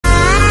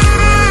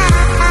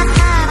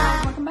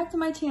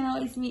my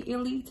channel. It's me,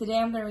 Ylli. Today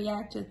I'm going to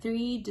react to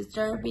 3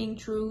 disturbing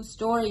true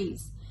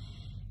stories.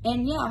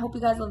 And yeah, I hope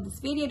you guys love this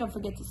video. Don't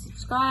forget to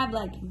subscribe,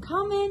 like, and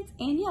comment.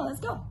 And yeah, let's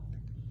go.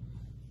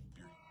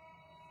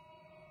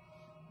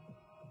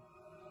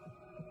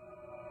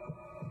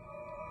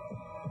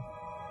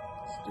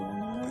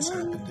 This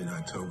happened in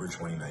October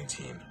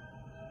 2019.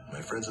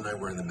 My friends and I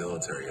were in the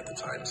military at the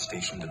time,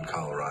 stationed in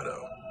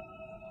Colorado.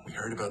 We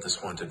heard about this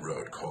haunted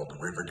road called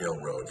Riverdale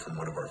Road from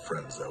one of our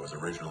friends that was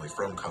originally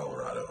from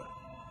Colorado.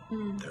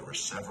 There were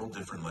several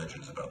different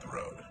legends about the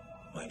road,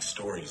 like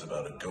stories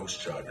about a ghost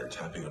jogger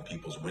tapping on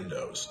people's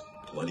windows,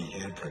 bloody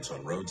handprints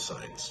on road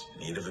signs,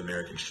 Native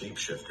American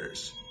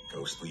shapeshifters,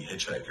 ghostly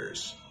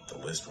hitchhikers. The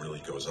list really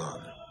goes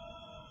on.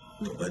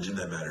 The legend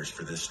that matters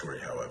for this story,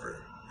 however,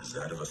 is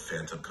that of a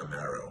phantom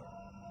Camaro.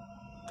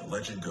 The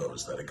legend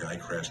goes that a guy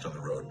crashed on the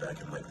road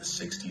back in like the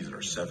 60s or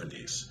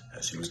 70s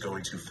as he was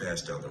going too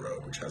fast down the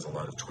road, which has a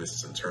lot of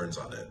twists and turns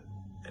on it.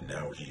 And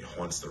now he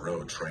haunts the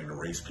road trying to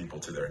race people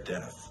to their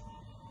death.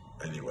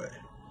 Anyway,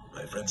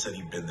 my friend said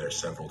he'd been there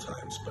several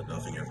times, but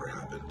nothing ever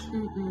happened.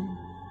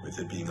 With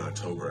it being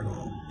October and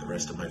all, the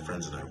rest of my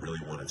friends and I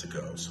really wanted to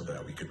go so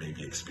that we could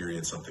maybe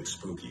experience something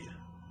spooky.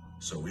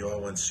 So we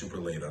all went super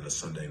late on a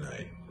Sunday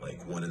night,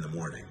 like 1 in the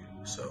morning.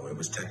 So it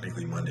was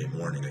technically Monday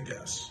morning, I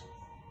guess.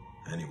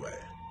 Anyway,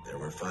 there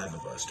were 5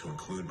 of us, to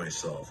include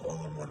myself,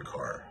 all in one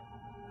car.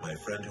 My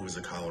friend, who was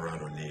a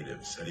Colorado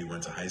native, said he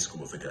went to high school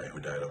with a guy who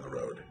died on the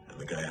road, and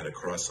the guy had to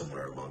cross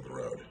somewhere along the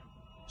road.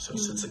 So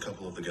since a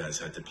couple of the guys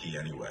had to pee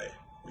anyway,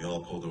 we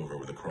all pulled over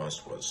where the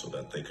cross was so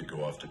that they could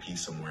go off to pee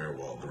somewhere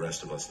while the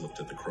rest of us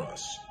looked at the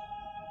cross.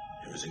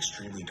 It was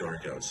extremely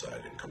dark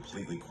outside and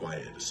completely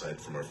quiet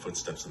aside from our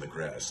footsteps in the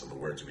grass and the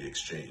words we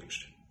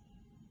exchanged.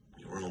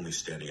 We were only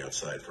standing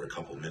outside for a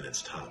couple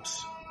minutes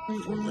tops,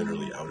 before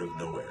literally out of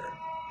nowhere,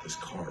 this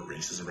car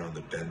races around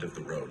the bend of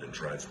the road and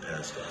drives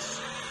past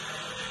us.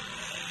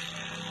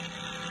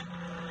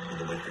 One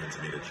of my friends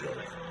made a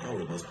joke. Oh,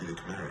 it must be the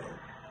Camaro.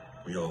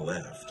 We all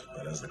laughed,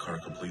 but as the car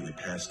completely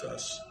passed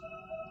us,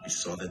 we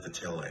saw that the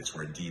taillights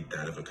were indeed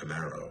that of a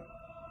Camaro.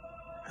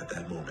 At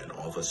that moment,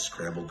 all of us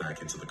scrambled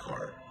back into the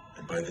car,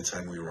 and by the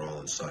time we were all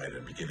inside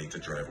and beginning to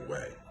drive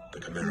away, the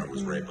Camaro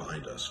was right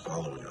behind us,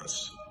 following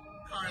us.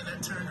 Car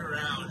that turned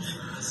around.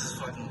 This is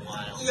fucking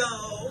wild.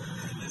 Yo.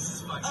 This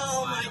is fucking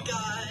Oh wild. my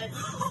god.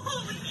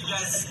 You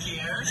guys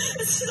scared?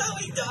 This is how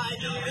we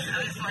died, Yo, dude.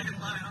 that is fucking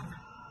wild.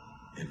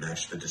 It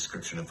matched the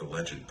description of the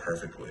legend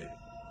perfectly.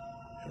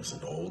 It was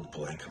an old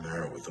black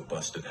Camaro with a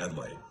busted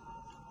headlight.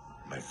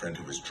 My friend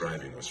who was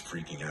driving was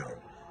freaking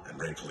out, and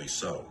rightfully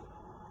so.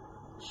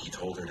 He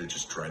told her to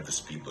just drive the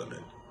speed limit,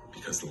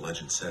 because the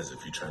legend says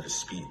if you try to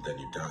speed, then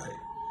you die.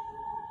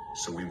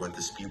 So we went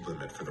the speed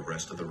limit for the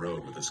rest of the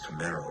road with this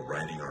Camaro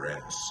riding our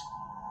ass.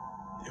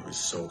 It was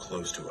so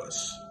close to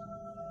us.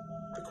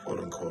 The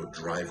quote-unquote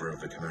driver of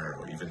the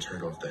Camaro even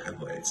turned off the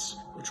headlights,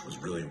 which was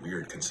really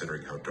weird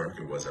considering how dark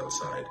it was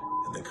outside,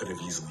 and they could have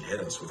easily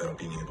hit us without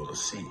being able to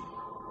see.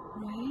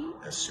 Right?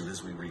 As soon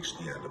as we reached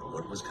the end of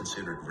what was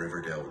considered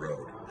Riverdale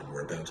Road and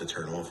were about to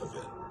turn off of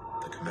it,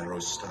 the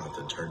Camaro stopped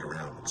and turned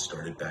around and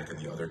started back in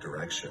the other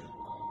direction.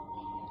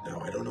 Now,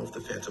 I don't know if the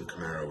Phantom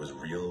Camaro was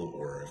real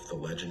or if the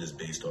legend is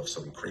based off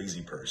some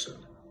crazy person,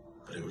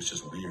 but it was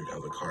just weird how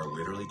the car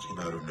literally came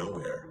out of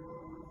nowhere.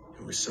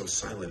 It was so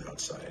silent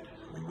outside.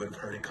 We would have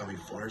heard it coming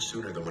far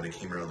sooner than when it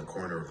came around the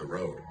corner of the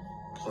road.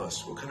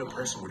 Plus, what kind of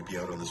person would be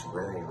out on this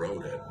rural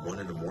road at 1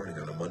 in the morning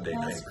on a Monday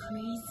night? That's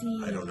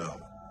crazy. I don't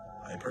know.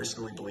 I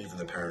personally believe in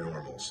the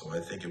paranormal, so I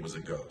think it was a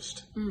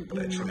ghost. But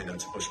I try not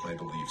to push my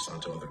beliefs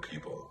onto other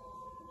people.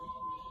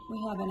 We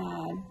have an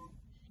ad.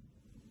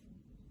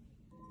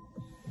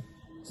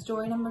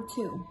 Story number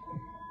 2.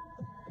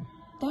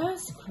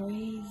 That's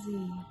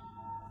crazy.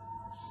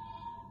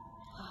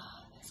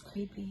 That's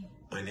creepy.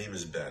 My name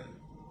is Ben.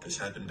 This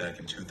happened back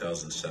in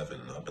 2007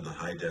 up in the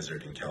high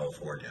desert in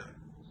California.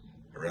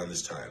 Around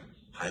this time,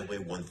 Highway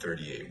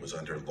 138 was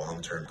under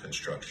long-term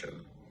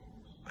construction.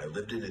 I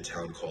lived in a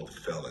town called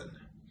Felon,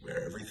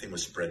 where everything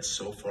was spread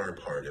so far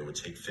apart it would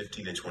take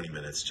 15 to 20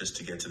 minutes just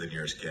to get to the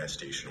nearest gas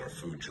station or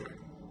food joint.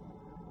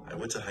 I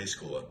went to high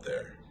school up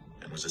there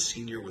and was a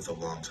senior with a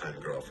longtime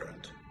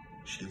girlfriend.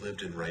 She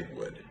lived in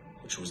Wrightwood,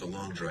 which was a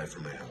long drive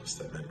from my house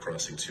that meant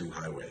crossing 2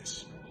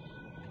 highways.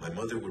 My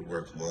mother would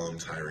work long,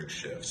 tiring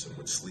shifts and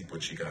would sleep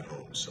when she got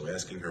home, so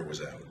asking her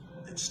was out.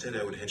 Instead,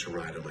 I would hitch a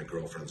ride on my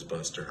girlfriend's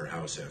bus to her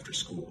house after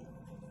school,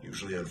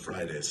 usually on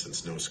Fridays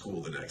since no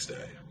school the next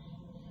day.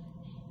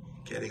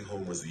 Getting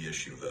home was the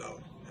issue, though,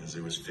 as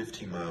there was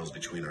 15 miles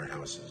between our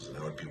houses and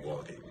I would be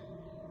walking.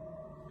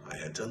 I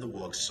had done the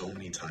walk so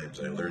many times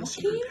I learned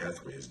secret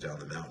pathways down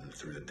the mountain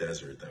through the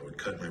desert that would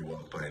cut my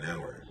walk by an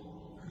hour,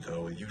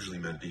 though it usually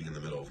meant being in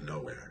the middle of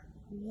nowhere.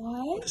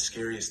 What? The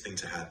scariest thing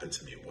to happen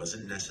to me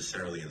wasn't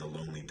necessarily in the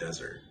lonely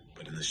desert,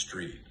 but in the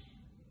street.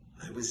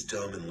 I was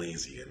dumb and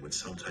lazy and would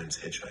sometimes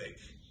hitchhike.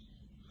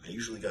 I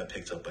usually got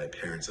picked up by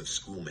parents of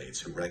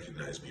schoolmates who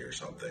recognized me or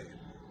something,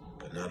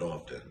 but not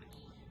often.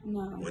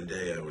 No. One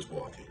day I was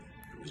walking.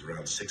 It was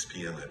around 6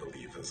 p.m. I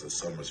believe, as the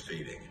sun was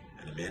fading,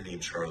 and a man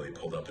named Charlie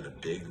pulled up in a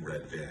big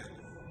red van.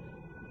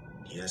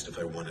 He asked if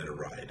I wanted a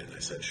ride, and I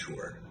said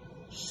sure.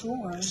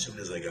 Sure. As soon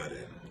as I got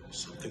in,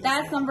 something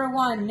That's was wrong. number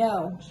one,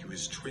 no. He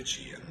was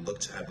twitchy and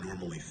looked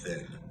abnormally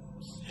thin.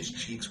 His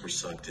cheeks were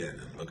sucked in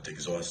and looked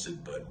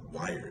exhausted but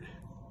wired.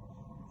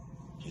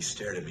 He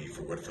stared at me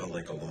for what felt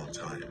like a long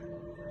time.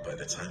 By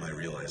the time I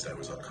realized I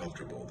was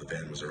uncomfortable, the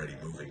van was already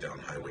moving down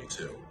Highway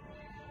 2.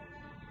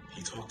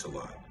 He talked a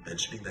lot,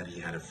 mentioning that he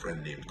had a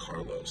friend named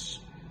Carlos.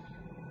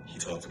 He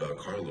talked about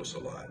Carlos a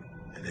lot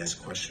and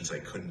asked questions I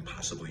couldn't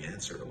possibly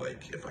answer,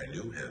 like if I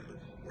knew him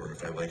or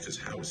if I liked his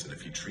house and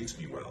if he treats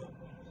me well.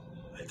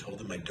 I told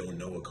him I don't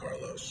know a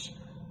Carlos.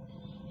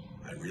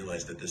 I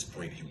realized at this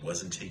point he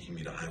wasn't taking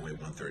me to Highway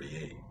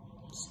 138.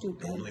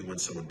 Stupid. Normally when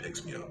someone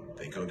picks me up,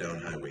 they go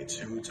down Highway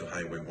 2 to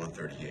Highway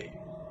 138.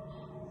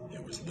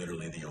 It was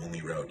literally the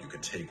only route you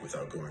could take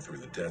without going through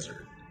the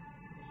desert.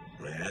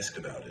 When I asked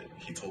about it,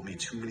 he told me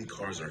too many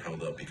cars are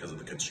held up because of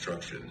the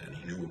construction and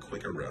he knew a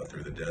quicker route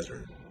through the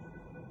desert.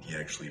 He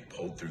actually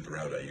pulled through the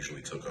route I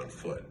usually took on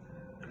foot,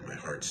 and my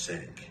heart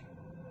sank.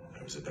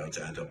 I was about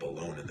to end up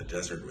alone in the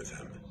desert with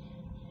him.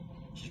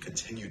 He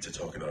continued to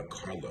talk about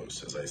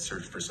Carlos as I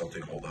searched for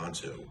something to hold on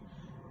to.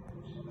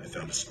 I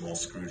found a small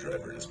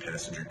screwdriver in his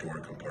passenger door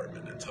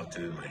compartment and tucked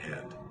it in my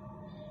hand.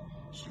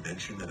 He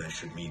mentioned that I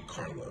should meet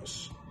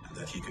Carlos and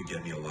that he could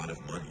get me a lot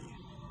of money.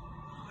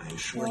 I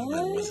assured him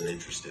I wasn't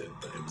interested,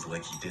 but it was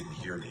like he didn't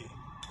hear me.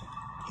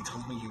 He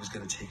told me he was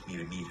going to take me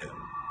to meet him.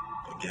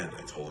 Again,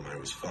 I told him I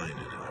was fine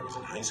and I was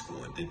in high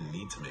school and didn't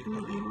need to make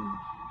money.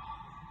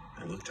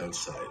 I looked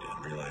outside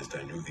and realized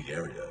I knew the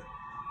area.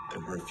 There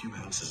were a few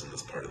houses in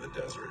this part of the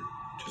desert,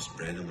 just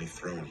randomly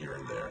thrown here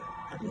and there.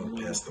 I'd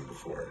walked past them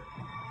before.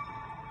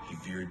 He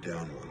veered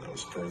down one that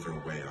was further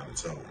away on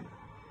its own.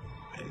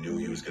 I knew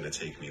he was going to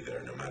take me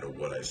there no matter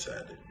what I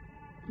said.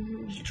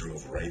 He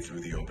drove right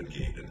through the open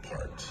gate and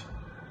parked.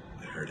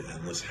 I heard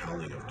endless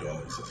howling of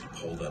dogs as he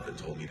pulled up and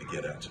told me to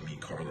get out to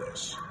meet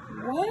Carlos.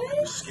 What?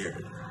 I was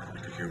scared. I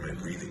could hear my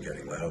breathing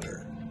getting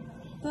louder.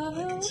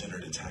 I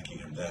considered attacking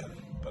him then,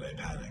 but I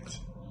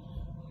panicked.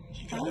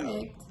 He got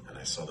out, and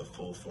I saw the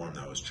full form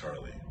that was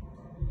Charlie.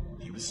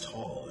 He was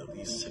tall, at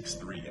least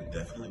 6'3", and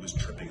definitely was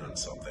tripping on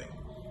something.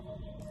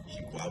 He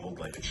wobbled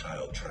like a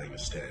child trying to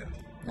stand.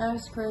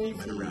 That's crazy. He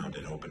went around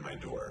and opened my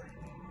door,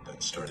 then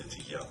started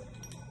to yell.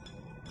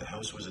 The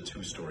house was a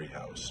 2-story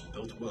house,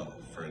 built well.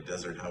 For a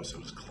desert house, it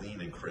was clean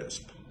and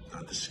crisp,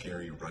 not the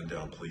scary,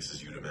 rundown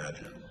places you'd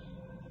imagine.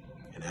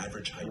 An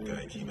average height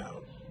guy came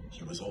out.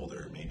 He was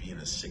older, maybe in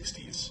his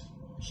 60s.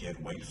 He had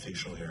white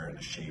facial hair and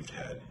a shaved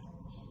head.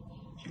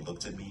 He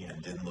looked at me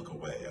and didn't look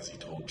away as he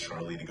told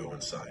Charlie to go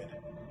inside,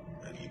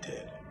 and he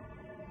did.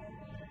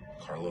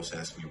 Carlos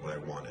asked me what I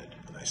wanted,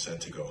 and I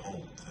said to go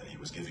home, that he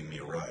was giving me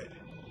a ride.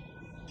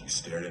 He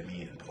stared at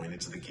me and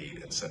pointed to the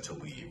gate and said to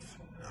leave,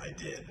 and I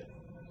did.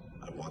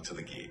 I walked to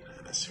the gate,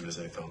 and as soon as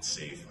I felt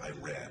safe, I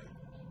ran.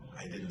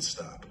 I didn't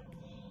stop.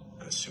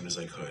 As soon as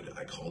I could,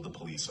 I called the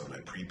police on my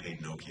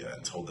prepaid Nokia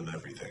and told them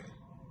everything.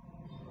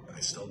 I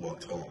still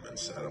walked home and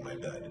sat on my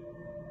bed.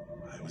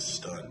 I was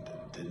stunned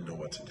and didn't know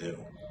what to do.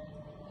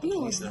 The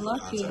police never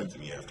contacted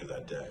me after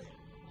that day.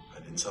 I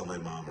didn't tell my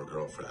mom or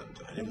girlfriend.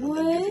 I didn't want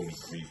them giving me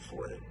grief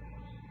for it.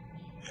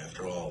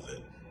 After all of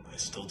it, I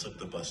still took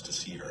the bus to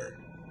see her,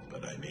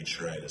 but I made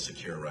sure I had a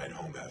secure ride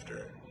home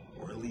after,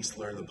 or at least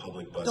learn the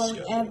public bus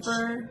schedules. Don't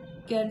ever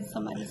get in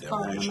somebody's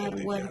car, no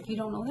matter what. If you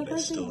don't know that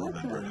person, I still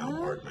remember how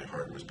hard my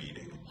heart was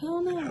beating.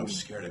 Hell no. And how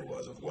scared I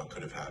was of what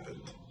could have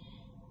happened.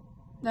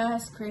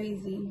 That's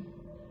crazy.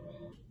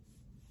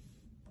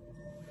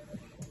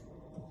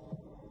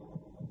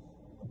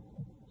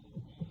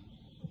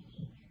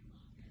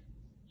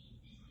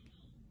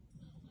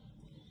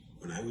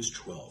 When I was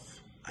 12,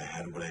 I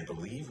had what I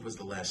believe was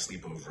the last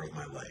sleepover of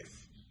my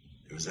life.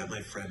 It was at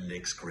my friend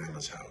Nick's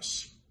grandma's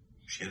house.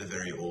 She had a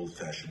very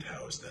old-fashioned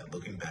house that,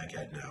 looking back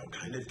at now,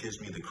 kind of gives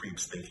me the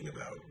creeps thinking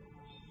about.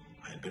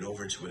 I had been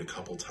over to it a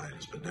couple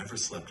times, but never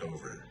slept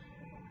over.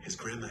 His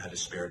grandma had a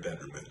spare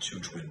bedroom with 2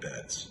 twin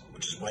beds,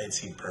 which is why it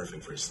seemed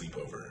perfect for a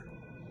sleepover.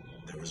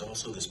 There was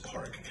also this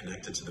park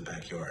connected to the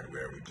backyard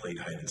where we played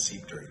hide and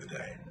seek during the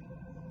day.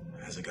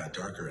 As it got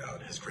darker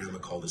out, his grandma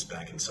called us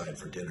back inside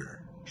for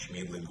dinner. She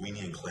made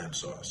linguine and clam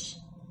sauce.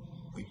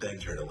 We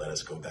begged her to let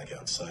us go back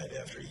outside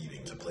after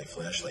eating to play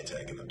flashlight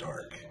tag in the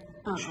dark.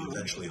 She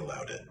eventually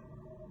allowed it.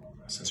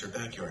 Since her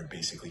backyard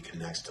basically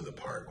connects to the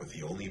park, with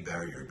the only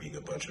barrier being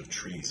a bunch of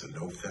trees and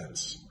no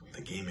fence,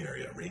 the game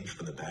area ranged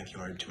from the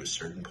backyard to a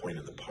certain point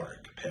in the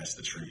park, past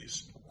the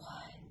trees.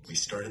 We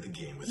started the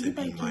game with it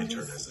being my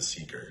turn as the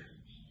seeker.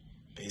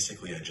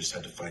 Basically, I just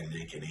had to find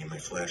Nick and aim my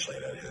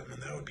flashlight at him,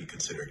 and that would be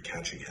considered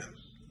catching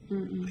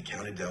him. I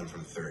counted down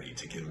from 30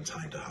 to give him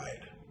time to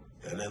hide.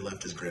 Then I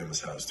left his grandma's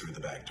house through the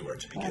back door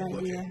to begin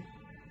looking.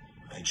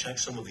 I checked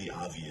some of the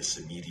obvious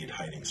immediate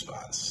hiding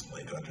spots,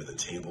 like under the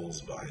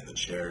tables, behind the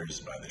chairs,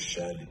 by the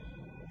shed.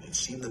 It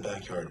seemed the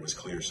backyard was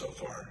clear so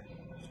far.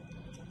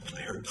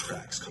 I heard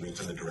cracks coming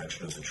from the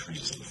direction of the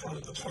trees in front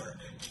of the park.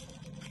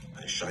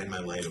 I shined my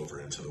light over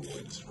into the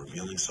woods,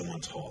 revealing someone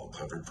tall,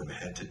 covered from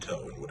head to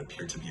toe in what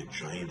appeared to be a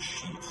giant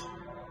sheet.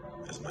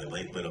 As my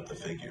light lit up the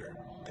figure,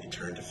 they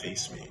turned to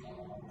face me.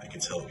 I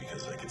could tell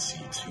because I could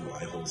see 2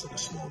 eye holes and a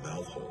small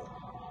mouth hole.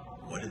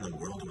 What in the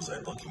world was I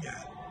looking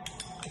at?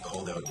 I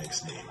called out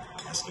Nick's name,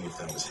 asking if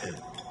that was him,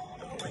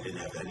 though I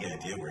didn't have any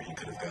idea where he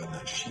could have gotten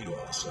that sheet all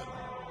of a sudden.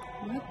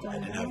 I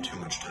didn't have too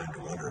much time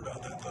to wonder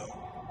about that, though,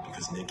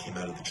 because Nick came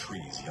out of the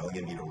trees, yelling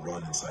at me to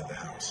run inside the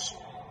house.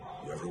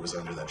 Whoever was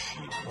under that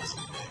sheet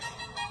wasn't Nick.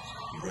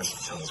 He rushed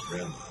to tell his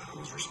grandma,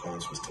 whose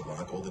response was to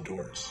lock all the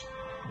doors.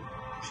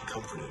 She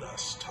comforted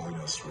us, telling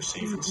us we're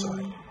safe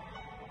inside.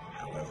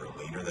 However,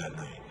 later that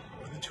night,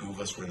 when the 2 of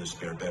us were in the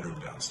spare bedroom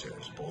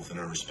downstairs, both in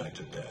our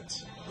respective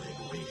beds,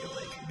 laying awake at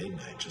like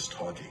midnight just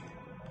talking,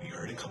 we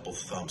heard a couple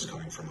thumps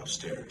coming from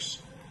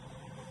upstairs.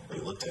 We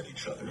looked at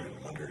each other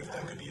and wondered if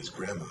that could be his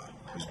grandma,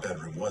 whose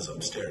bedroom was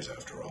upstairs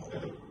after all.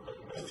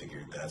 I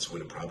figured that's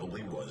what it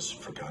probably was,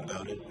 forgot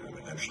about it, and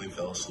eventually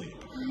fell asleep.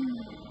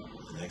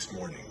 The next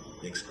morning,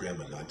 Nick's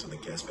grandma knocked on the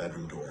guest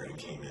bedroom door and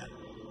came in.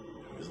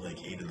 It was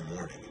like 8 in the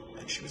morning,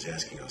 and she was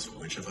asking us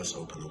which of us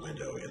opened the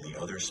window in the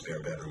other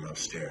spare bedroom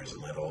upstairs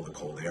and let all the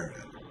cold air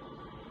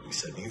in. We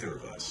said neither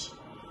of us,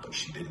 but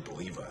she didn't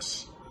believe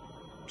us.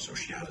 So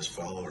she had us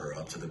follow her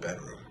up to the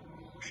bedroom.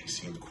 She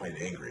seemed quite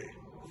angry.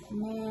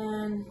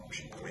 Man.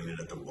 She pointed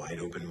at the wide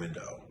open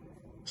window.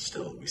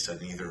 Still, we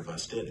said neither of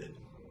us did it.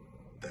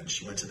 Then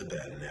she went to the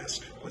bed and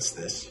asked, "What's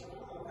this?"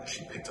 As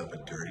she picked up a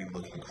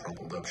dirty-looking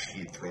crumpled-up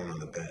sheet thrown on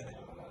the bed.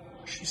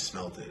 She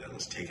smelled it and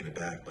was taken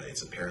aback by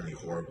its apparently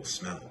horrible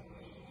smell.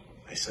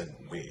 I said,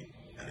 "Wait,"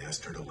 and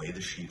asked her to lay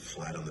the sheet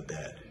flat on the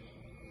bed.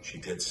 She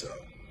did so,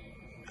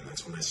 and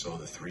that's when I saw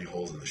the 3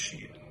 holes in the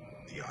sheet,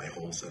 the eye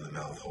holes and the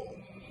mouth hole.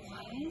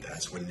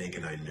 That's when Nick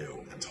and I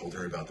knew and told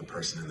her about the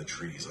person in the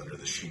trees under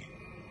the sheet.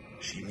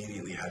 She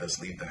immediately had us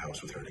leave the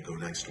house with her to go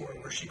next door,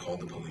 where she called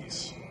the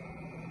police.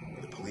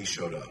 When the police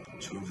showed up,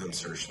 2 of them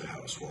searched the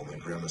house while my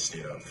grandma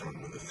stayed out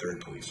front with a 3rd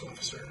police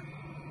officer.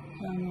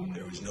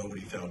 There was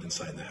nobody found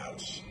inside the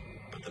house,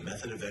 but the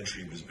method of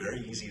entry was very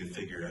easy to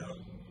figure out.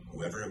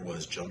 Whoever it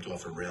was jumped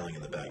off a railing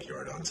in the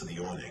backyard onto the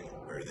awning,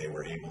 where they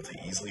were able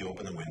to easily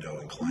open the window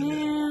and climb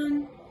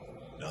in.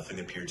 Nothing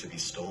appeared to be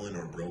stolen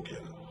or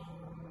broken.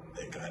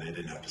 Thank God I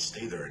didn't have to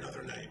stay there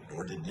another night,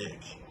 nor did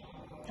Nick.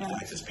 In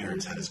fact, his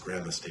parents had his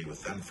grandma stay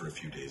with them for a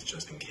few days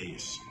just in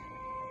case.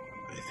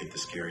 I think the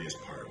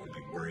scariest part would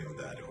be worrying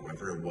that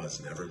whoever it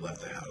was never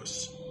left the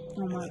house,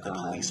 and that the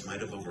police might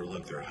have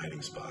overlooked their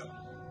hiding spot.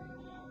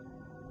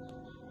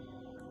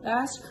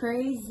 That's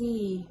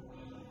crazy.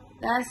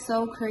 That's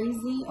so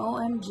crazy.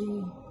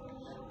 OMG.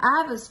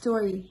 I have a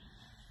story.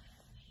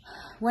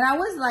 When I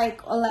was like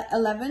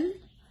 11,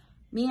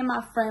 me and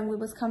my friend, we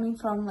was coming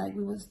from, like,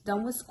 we was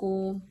done with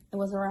school. It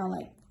was around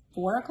like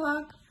 4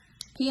 o'clock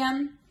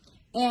p.m.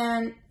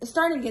 And it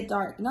started to get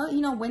dark.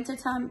 You know, winter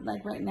time,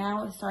 like right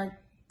now, it started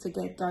to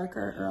get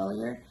darker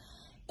earlier.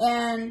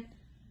 And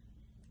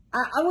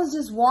I was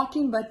just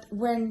walking, but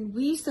when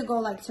we used to go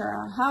like to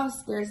our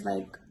house, there's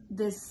like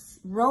this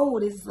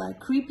road is like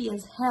creepy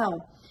as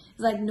hell. It's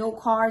like no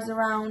cars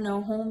around,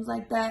 no homes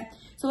like that.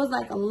 So it was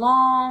like a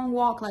long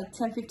walk, like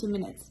 10-15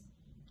 minutes.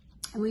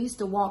 And we used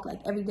to walk like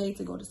every day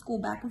to go to school,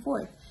 back and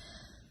forth.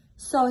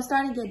 So it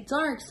started to get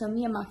dark. So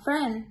me and my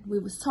friend, we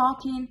was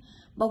talking,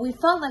 but we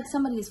felt like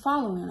somebody is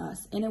following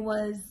us. And it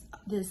was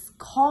this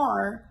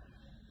car.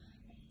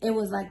 It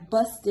was like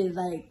busted,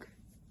 like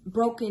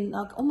broken,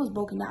 like almost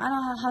broken down. I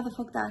don't know how the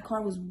fuck that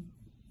car was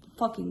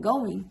fucking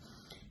going.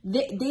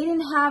 They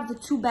didn't have the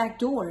 2 back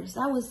doors.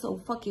 That was so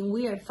fucking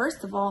weird.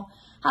 First of all,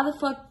 how the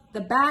fuck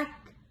the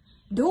back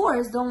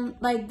doors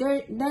don't, like,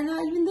 they're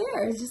not even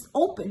there. It's just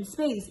open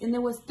space. And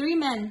there was 3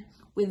 men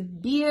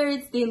with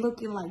beards. They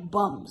looking like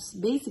bums,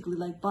 basically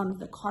like bums.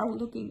 The car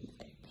was looking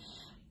like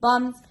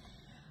bums.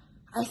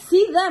 I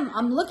see them.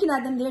 I'm looking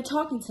at them. They're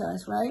talking to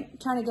us, right?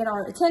 Trying to get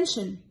our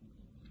attention.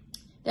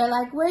 They're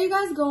like, "Where are you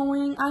guys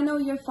going? I know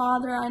your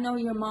father. I know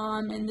your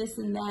mom," and this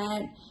and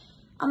that.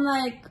 I'm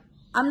like,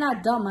 I'm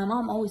not dumb. My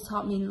mom always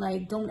taught me,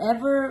 like, don't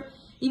ever,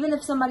 even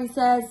if somebody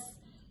says,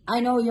 "I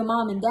know your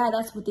mom and dad,"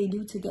 that's what they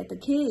do to get the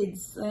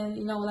kids. And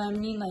you know what I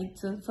mean? Like,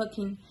 to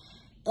fucking,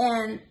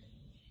 and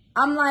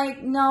I'm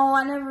like, no,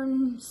 I never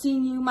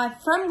seen you. My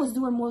friend was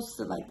doing most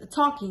of, like, the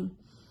talking.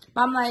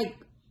 But I'm like,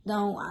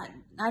 no,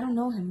 I don't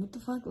know him. What the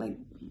fuck? Like,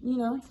 you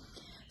know?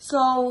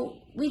 So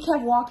we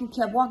kept walking.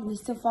 They're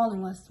still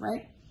following us,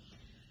 right?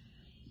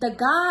 The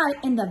guy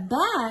in the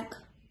back,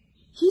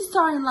 he's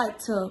starting, like,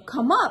 to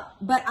come up.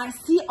 But I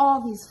see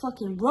all these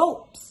fucking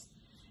ropes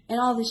and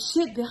all this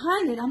shit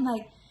behind it. I'm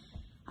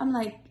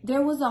like,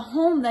 there was a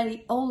home that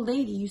an old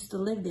lady used to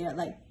live there.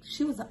 Like,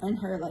 she was in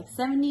her, like,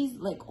 70s,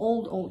 like,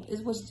 old.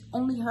 It was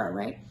only her,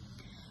 right?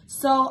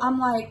 So I'm,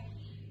 like,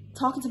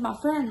 talking to my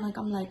friend. Like,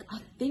 I'm like, I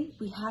think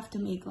we have to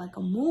make, like,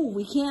 a move.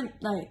 We can't,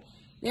 like,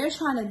 they're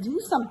trying to do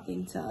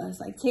something to us.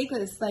 Like, take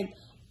us, like,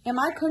 in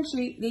my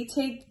country, they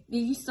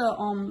used to,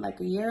 like,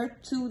 a year or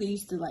 2, they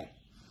used to, like,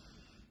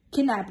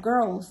 kidnap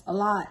girls a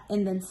lot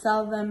and then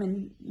sell them,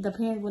 and the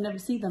parents would never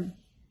see them.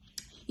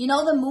 You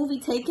know the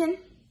movie Taken?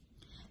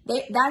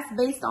 That's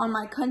based on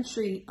my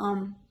country,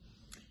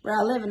 where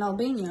I live in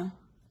Albania.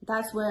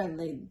 That's where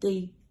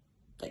they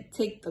like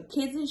take the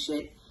kids and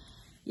shit.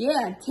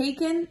 Yeah,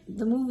 Taken,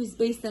 the movie's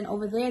based in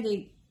over there.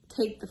 They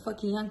take the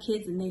fucking young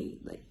kids and they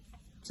like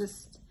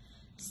just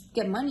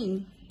get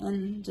money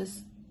and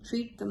just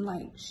treat them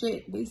like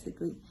shit,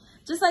 basically.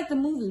 Just like the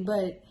movie,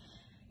 but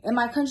in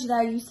my country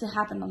that used to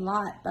happen a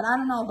lot. But I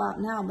don't know about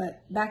now,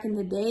 but back in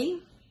the day,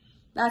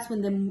 that's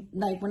when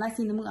when I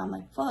seen the movie, I'm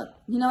like, fuck.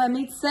 You know, it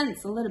made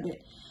sense a little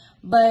bit.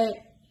 But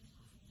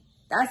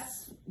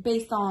that's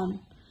based on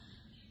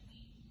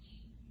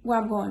where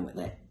I'm going with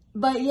it.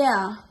 But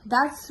yeah,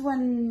 that's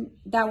when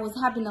that was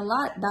happening a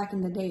lot back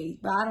in the day.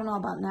 But I don't know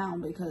about now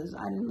because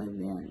I didn't live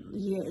there in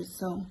years.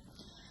 So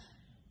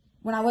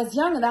when I was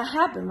younger, that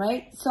happened,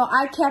 right? So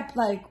I kept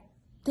like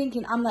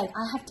thinking, I'm like,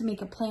 I have to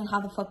make a plan how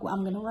the fuck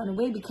I'm gonna run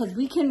away, because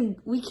we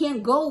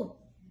can't go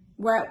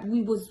where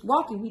we was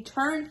walking. We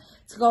turned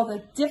to go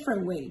the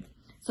different way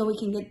so we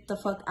can get the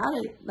fuck out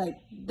of it, like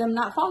them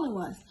not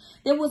following us.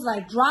 They was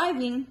like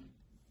driving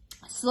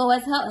slow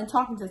as hell and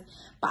talking to us,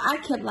 but I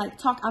kept like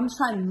I'm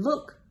trying to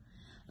look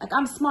like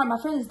I'm smart. My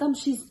friend is dumb.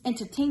 She's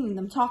entertaining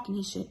them, talking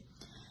and shit,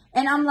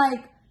 and I'm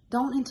like,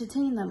 don't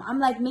entertain them. I'm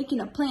like making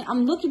a plan.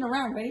 I'm looking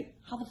around, right?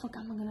 How the fuck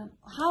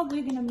how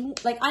we're gonna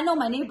move? Like, I know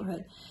my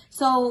neighborhood.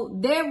 So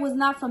there was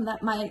not from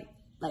like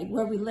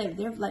where we live.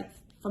 They're like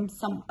from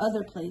some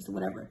other place or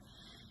whatever.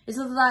 It's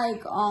just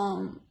like,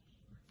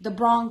 the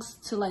Bronx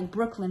to like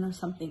Brooklyn or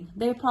something.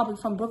 They're probably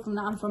from Brooklyn.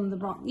 I'm from the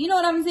Bronx. You know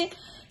what I'm saying?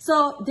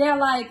 So they're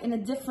like in a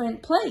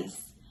different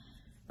place.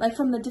 Like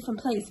from a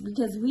different place,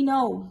 because we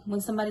know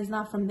when somebody's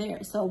not from there.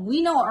 So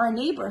we know our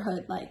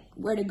neighborhood, like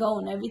where to go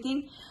and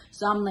everything.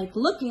 So I'm like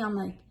looking, I'm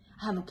like,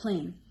 I have a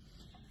plan.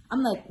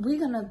 I'm like, we're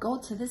gonna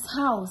go to this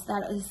house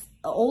that is,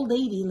 an old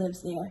lady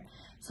lives there.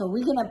 So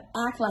we're gonna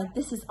act like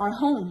this is our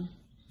home.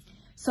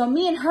 So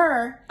me and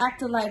her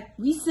acted like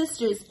we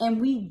sisters, and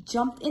we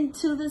jumped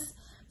into this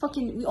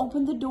we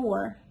opened the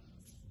door.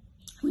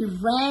 We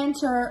ran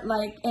to her,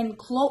 like, and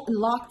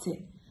locked it.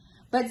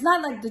 But it's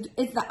not like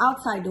it's the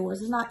outside doors.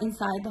 It's not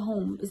inside the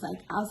home. It's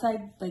like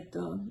outside, like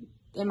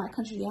in my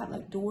country, they have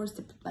like doors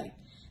to like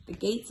the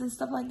gates and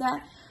stuff like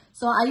that.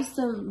 So I used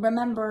to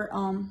remember,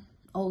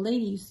 old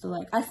lady used to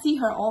like, I see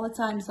her all the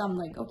time. So I'm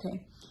like,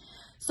 okay.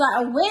 So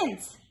I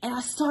went and I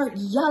started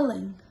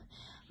yelling,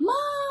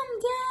 Mom,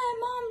 Dad,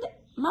 Mom, Dad.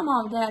 My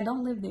mom, Dad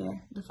don't live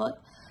there. The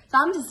fuck? So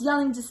I'm just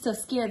yelling just to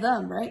scare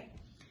them, right?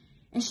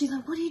 And she's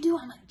like, what do you do?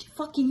 I'm like,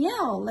 fucking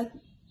yell. Like,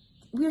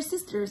 we're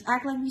sisters.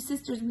 Act like we're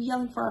sisters. We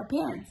yelling for our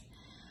parents.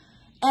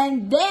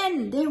 And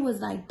then there was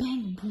like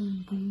bang,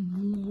 boom, boom,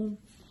 boom,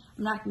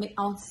 boom.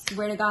 I'll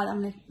swear to God,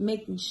 I'm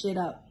making shit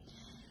up.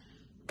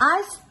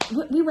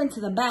 We went to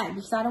the back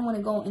because I don't want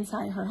to go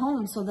inside her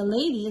home. So the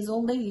lady, this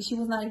old lady, she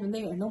was not even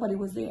there. Nobody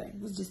was there.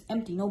 It was just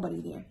empty.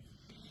 Nobody there.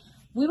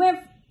 We went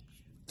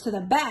to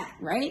the back,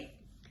 right?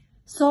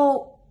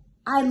 So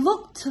I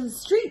looked to the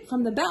street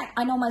from the back.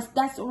 I know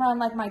that's around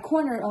like my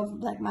corner of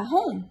like my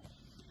home.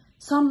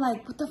 So I'm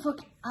like, what the fuck?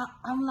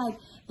 I'm like,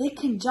 they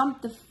can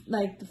jump the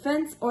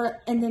fence,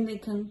 and then they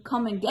can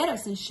come and get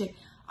us and shit.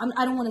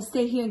 I don't want to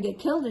stay here and get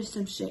killed or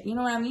some shit. You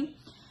know what I mean?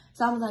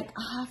 So I was like,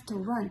 I have to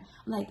run.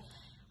 I'm like,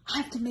 I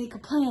have to make a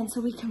plan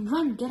so we can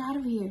run, get out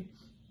of here.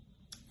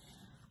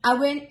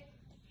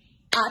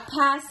 I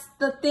passed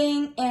the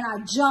thing and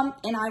I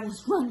jumped and I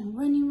was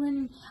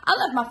running. I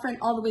left my friend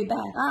all the way back.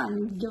 I don't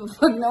even give a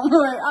fuck no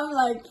more. I'm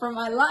like, for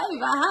my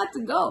life, I had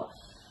to go.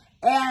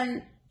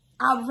 And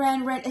I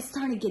ran. It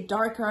started to get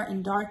darker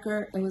and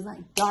darker. It was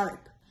like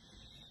dark.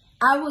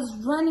 I was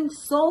running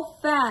so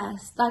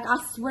fast. Like, I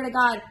swear to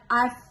God,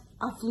 I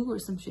flew or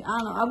some shit. I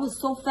don't know. I was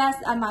so fast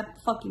at my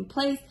fucking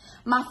place.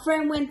 My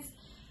friend went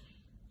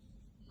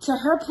to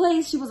her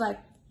place. She was like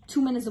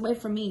 2 minutes away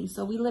from me.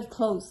 So we lived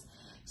close.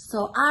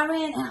 So I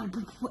ran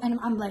and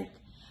I'm like,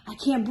 I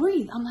can't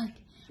breathe. I'm like,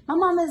 my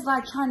mom is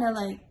like trying to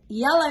like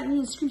yell at me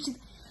and scream. She's,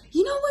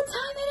 you know what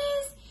time it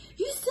is?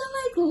 You still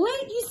like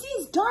late. You see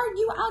it's dark.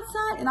 You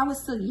outside. And I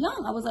was still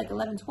young. I was like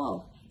 11,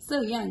 12.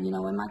 Still young. You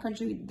know, in my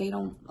country, they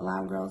don't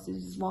allow girls to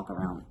just walk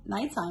around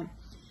nighttime.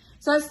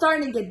 So it's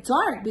starting to get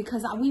dark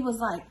because we was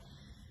like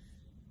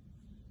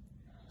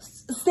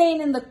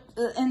staying in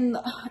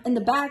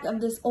the back of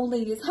this old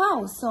lady's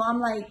house. So I'm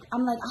like, I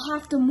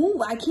have to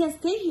move. I can't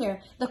stay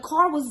here. The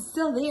car was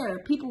still there.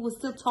 People were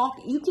still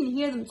talking. You can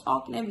hear them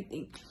talking,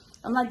 everything.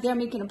 I'm like, they're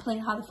making a plan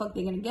how the fuck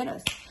they're gonna get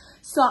us.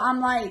 So I'm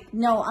like,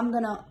 no, I'm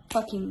gonna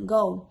fucking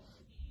go.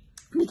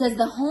 Because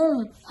the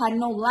home had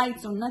no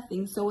lights or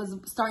nothing. So it was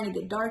starting to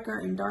get darker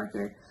and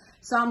darker.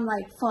 So I'm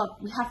like,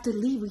 fuck, we have to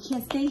leave. We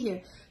can't stay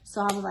here.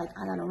 So I was like,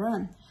 I gotta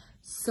run.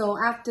 So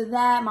after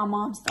that, my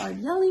mom started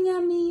yelling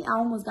at me. I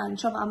almost got in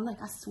trouble. I'm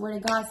like, I swear to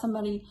God,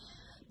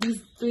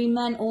 these 3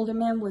 men, older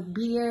men with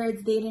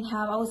beards,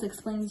 I was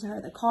explaining to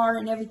her the car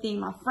and everything.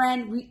 My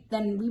friend, we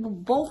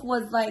both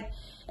was like,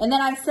 and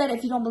then I said,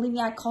 if you don't believe me,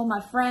 I called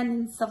my friend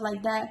and stuff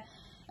like that.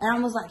 And I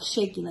was like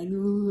shaking, like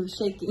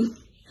shaking.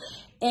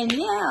 And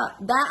yeah,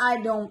 that I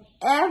don't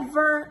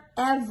ever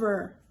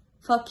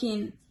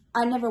fucking,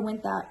 I never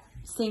went that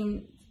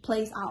same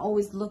place, I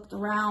always looked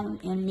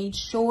around and made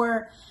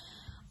sure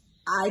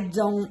I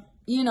don't,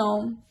 you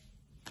know,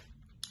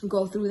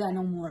 go through that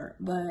no more.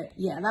 But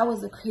yeah, that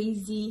was a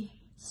crazy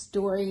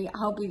story. I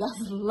hope you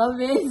guys love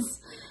it.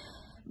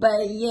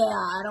 But yeah,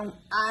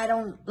 I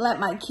don't let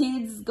my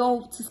kids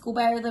go to school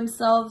by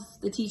themselves.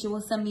 The teacher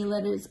will send me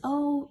letters.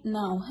 Oh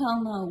no,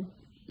 hell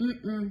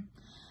no.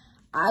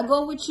 I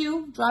go with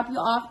you, drop you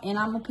off, and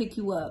I'm gonna pick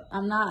you up.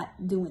 I'm not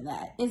doing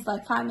that. It's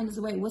like 5 minutes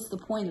away. What's the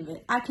point of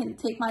it? I can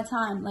take my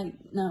time. Like,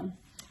 no,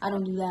 I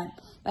don't do that.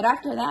 But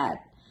after that,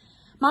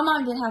 my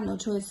mom didn't have no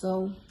choice,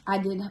 so I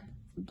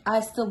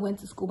still went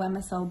to school by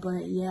myself.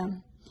 But yeah,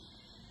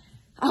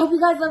 I hope you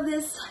guys love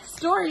this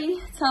story,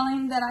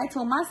 telling that I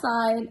told my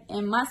side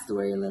and my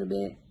story a little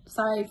bit.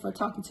 Sorry for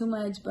talking too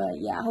much, but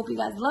yeah, I hope you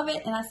guys love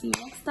it, and I'll see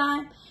you next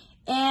time.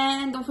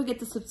 And don't forget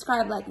to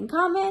subscribe, like, and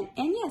comment.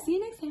 And yeah, see you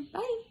next time.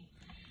 Bye.